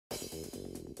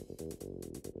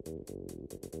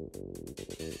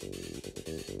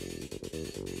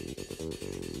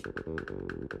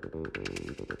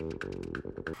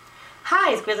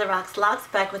Hi, it's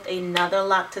GrizzleRocsLocs back with another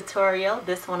lock tutorial.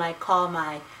 This one I call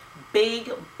my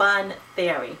Big Bun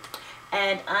Theory.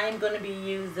 And I'm going to be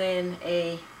using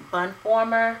a bun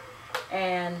former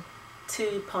and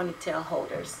two ponytail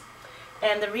holders.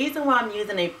 And the reason why I'm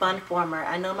using a bun former,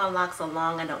 I know my locks are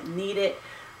long, I don't need it,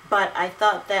 but I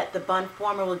thought that the bun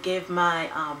former will give my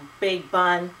big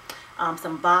bun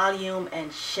some volume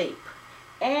and shape.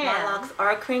 And my locks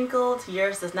are crinkled.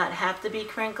 Yours does not have to be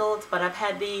crinkled, but I've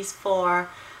had these for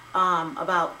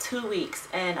about 2 weeks,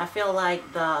 and I feel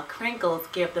like the crinkles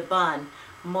give the bun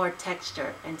more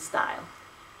texture and style.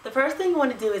 The first thing you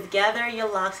want to do is gather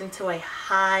your locks into a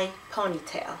high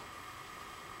ponytail.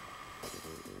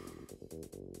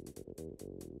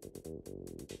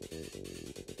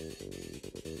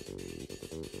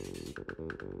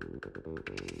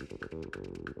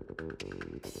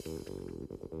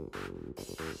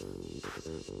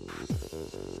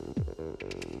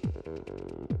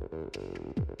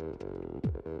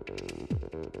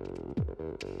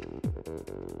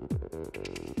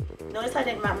 Notice I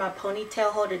didn't wrap my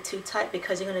ponytail holder too tight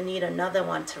because you're going to need another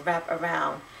one to wrap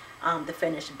around the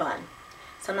finished bun.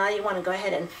 So now you want to go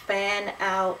ahead and fan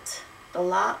out the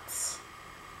locks.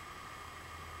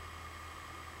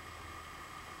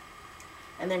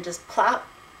 And then just plop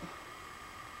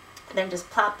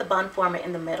the bun former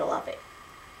in the middle of it.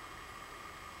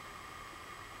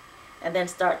 And then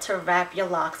start to wrap your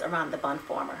locks around the bun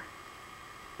former.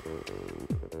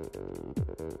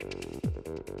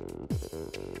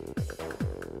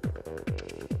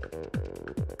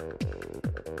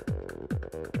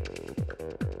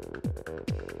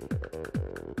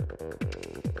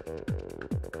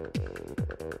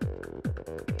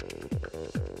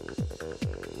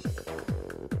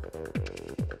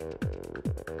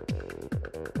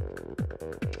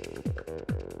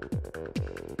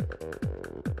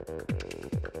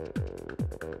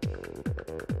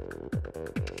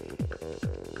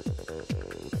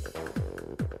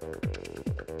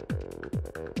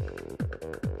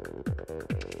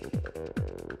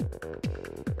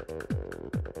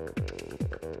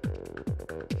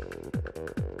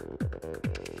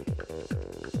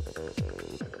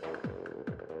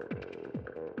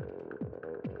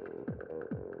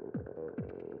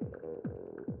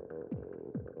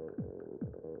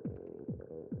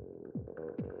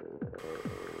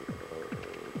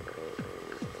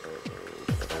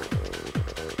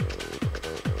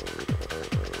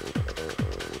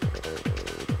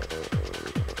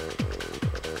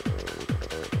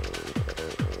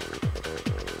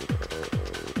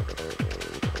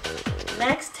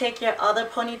 Next, take your other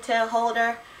ponytail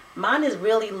holder. Mine is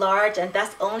really large, and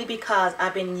that's only because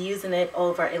I've been using it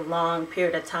over a long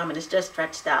period of time and it's just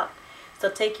stretched out.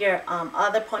 So take your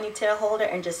other ponytail holder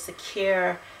and just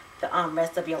secure the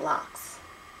rest of your locks.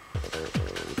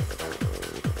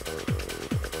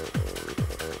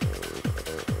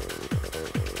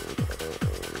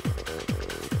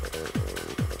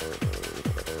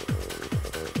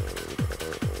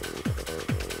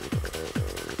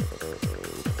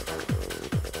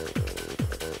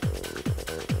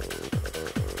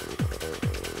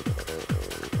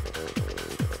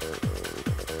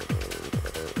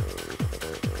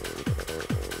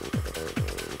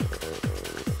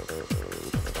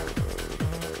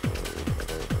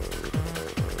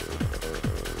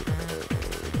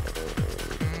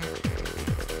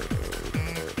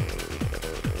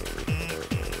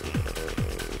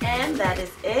 And that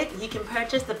is it. You can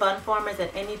purchase the bun formers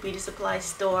at any beauty supply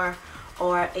store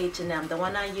or H&M. The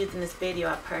one I used in this video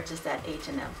I purchased at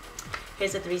H&M.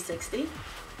 Here's a 360.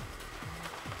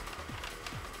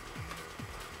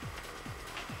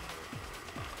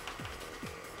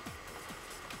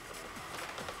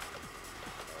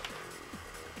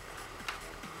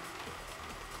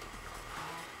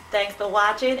 Thanks for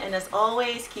watching, and as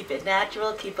always, keep it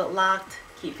natural, keep it locked,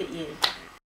 keep it you.